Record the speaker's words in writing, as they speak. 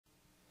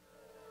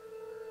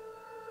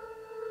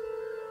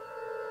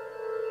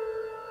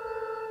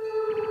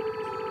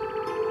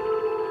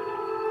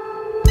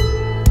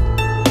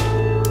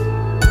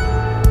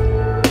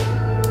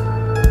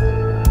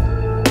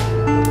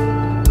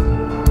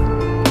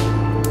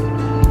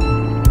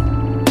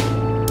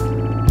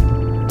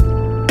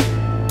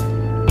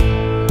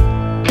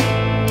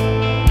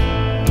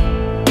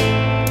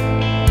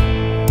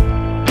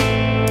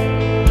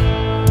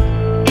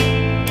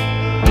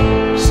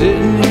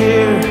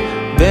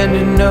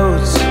handing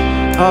notes.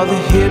 All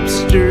the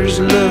hipsters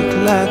look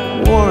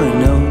like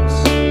Warren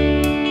Oates.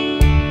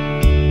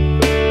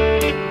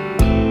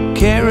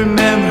 Can't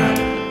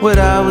remember what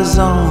I was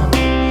on,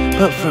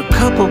 but for a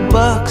couple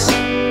bucks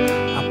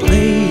I'll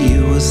play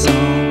you a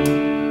song.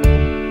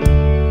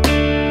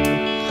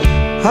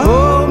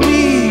 Oh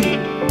me,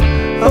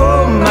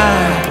 oh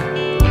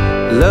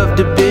my, loved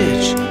a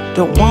bitch,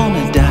 don't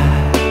wanna die.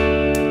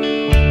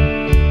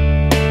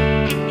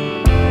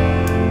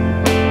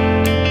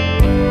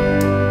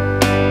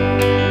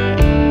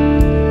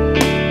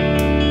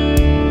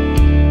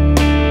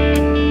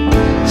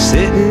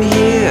 Sitting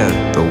here,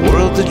 the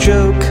world's a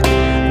joke.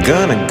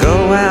 Gonna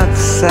go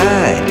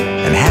outside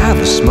and have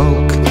a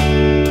smoke.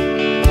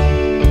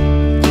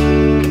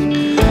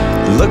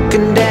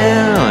 Looking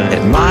down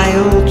at my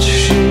old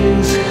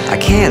shoes, I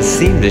can't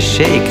seem to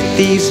shake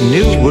these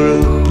new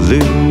world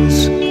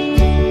blues.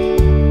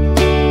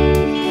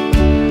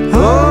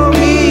 Oh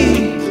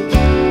me,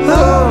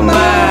 oh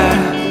my,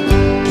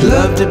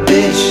 loved a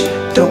bitch,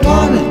 don't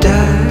wanna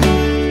die.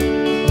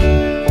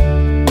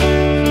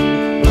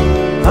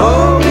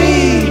 Oh me,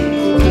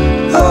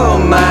 oh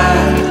my,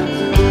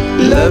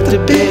 loved a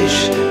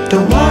bitch,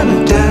 don't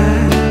wanna die.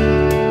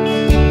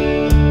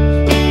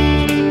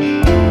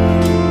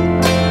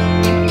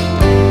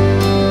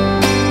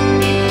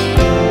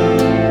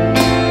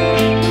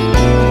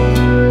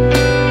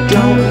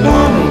 Don't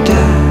wanna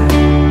die.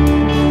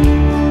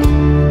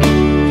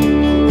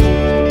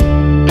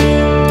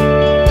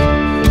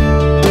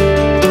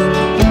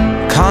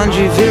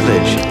 Kanji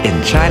Village in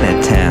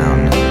Chinatown,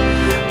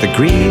 the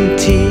green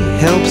tea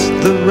helps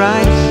the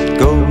rice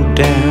go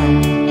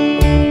down.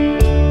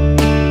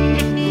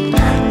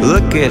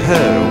 Look at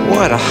her,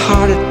 what a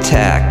heart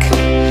attack.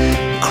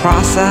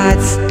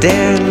 Cross-eyed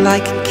stare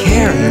like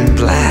Karen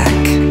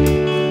Black.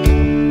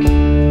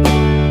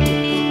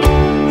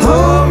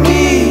 Oh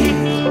me,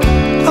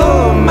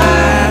 oh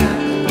my,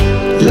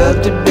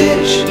 loved a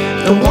bitch,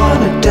 don't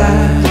wanna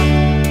die.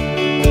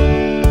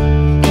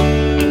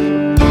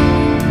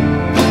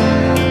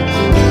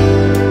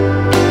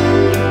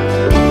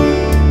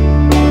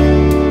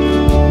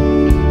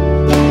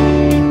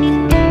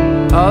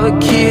 All the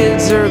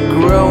kids are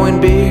growing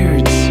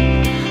beards,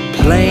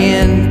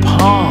 playing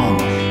pong,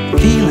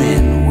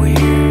 feeling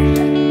weird.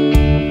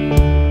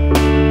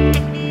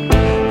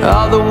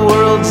 All the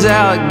world's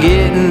out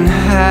getting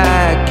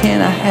high.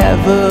 Can I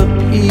have a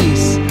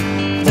piece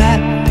of that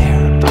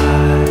pear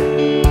pie?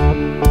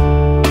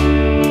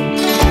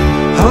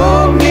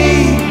 Oh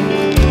me,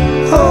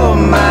 oh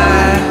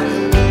my,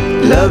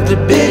 loved a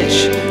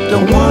bitch,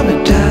 don't wanna